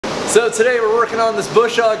So today we're working on this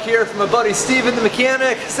bush hog here from my buddy Steven the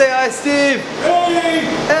mechanic. Say hi, Steve. Hey!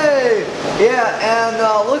 Hey! Yeah, and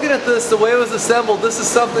looking at this, the way it was assembled, this is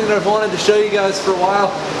something that I've wanted to show you guys for a while.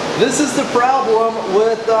 This is the problem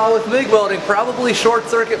with MIG welding. Probably short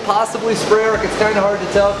circuit, possibly spray arc. It's kind of hard to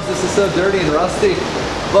tell because this is so dirty and rusty.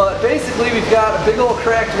 But basically we've got a big old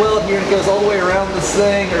cracked weld here and it goes all the way around this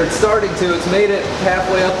thing, or it's starting to. It's made it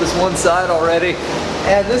halfway up this one side already.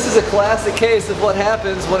 And this is a classic case of what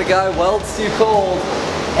happens when a guy welds too cold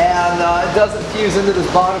and it doesn't fuse into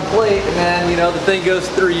this bottom plate, and then, you know, the thing goes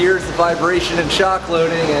through years of vibration and shock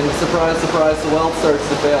loading, and surprise, surprise, the weld starts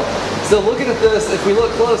to fail. So looking at this, if we look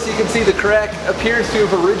close, you can see the crack appears to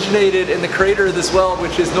have originated in the crater of this weld,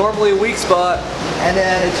 which is normally a weak spot, and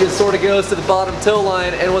then it just sort of goes to the bottom toe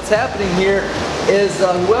line. And what's happening here is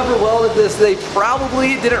whoever welded this, they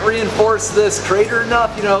probably didn't reinforce this crater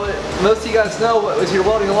enough. You know, most of you guys know, as you're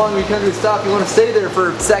welding along, when you come to a stop, you want to stay there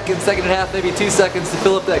for a second, second and a half, maybe 2 seconds to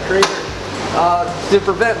fill up that crater to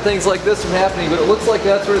prevent things like this from happening. But it looks like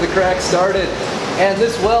that's where the crack started. And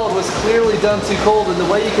this weld was clearly done too cold, and the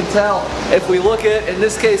way you can tell, if we look at, in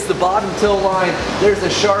this case, the bottom toe line, there's a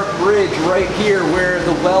sharp ridge right here where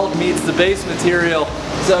the weld meets the base material.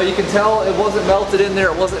 So you can tell it wasn't melted in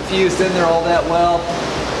there, it wasn't fused in there all that well.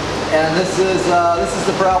 And this is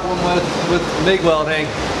the problem with MIG welding.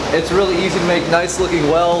 It's really easy to make nice looking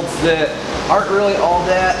welds that aren't really all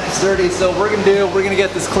that sturdy. So we're gonna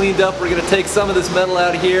get this cleaned up. We're gonna take some of this metal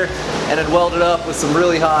out of here and then weld it up with some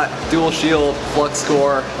really hot dual shield flux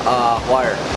core wire.